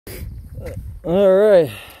All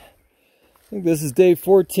right, I think this is day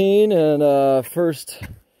 14 and first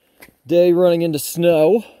day running into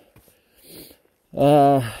snow.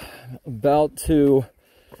 About to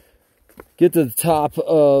get to the top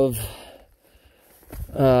of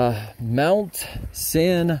Mount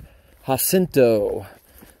San Jacinto. I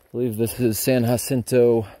believe this is San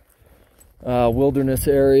Jacinto wilderness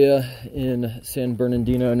area in San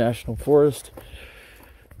Bernardino National Forest.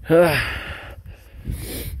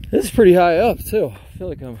 This is pretty high up too. I feel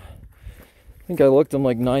like I think I looked, I'm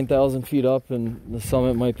like 9,000 feet up and the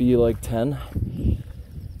summit might be like 10.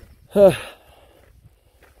 So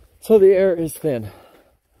the air is thin.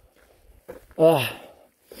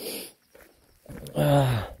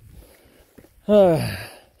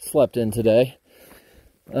 Slept in today.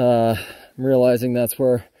 I'm realizing that's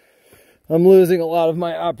where I'm losing a lot of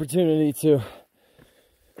my opportunity to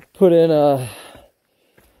put in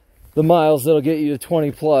the miles that'll get you to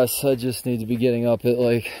 20 plus. I just need to be getting up at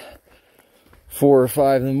like 4 or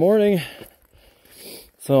 5 in the morning.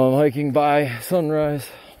 So I'm hiking by sunrise.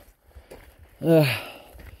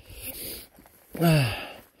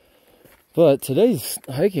 But today's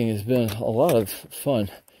hiking has been a lot of fun.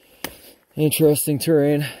 Interesting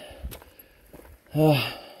terrain.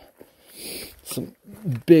 Some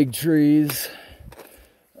big trees.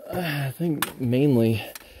 I think mainly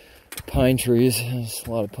pine trees. There's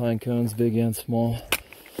a lot of pine cones, big and small.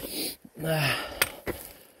 Well,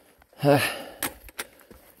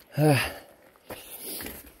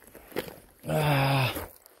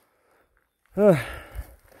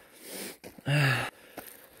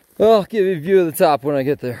 I'll give you a view of the top when I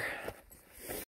get there.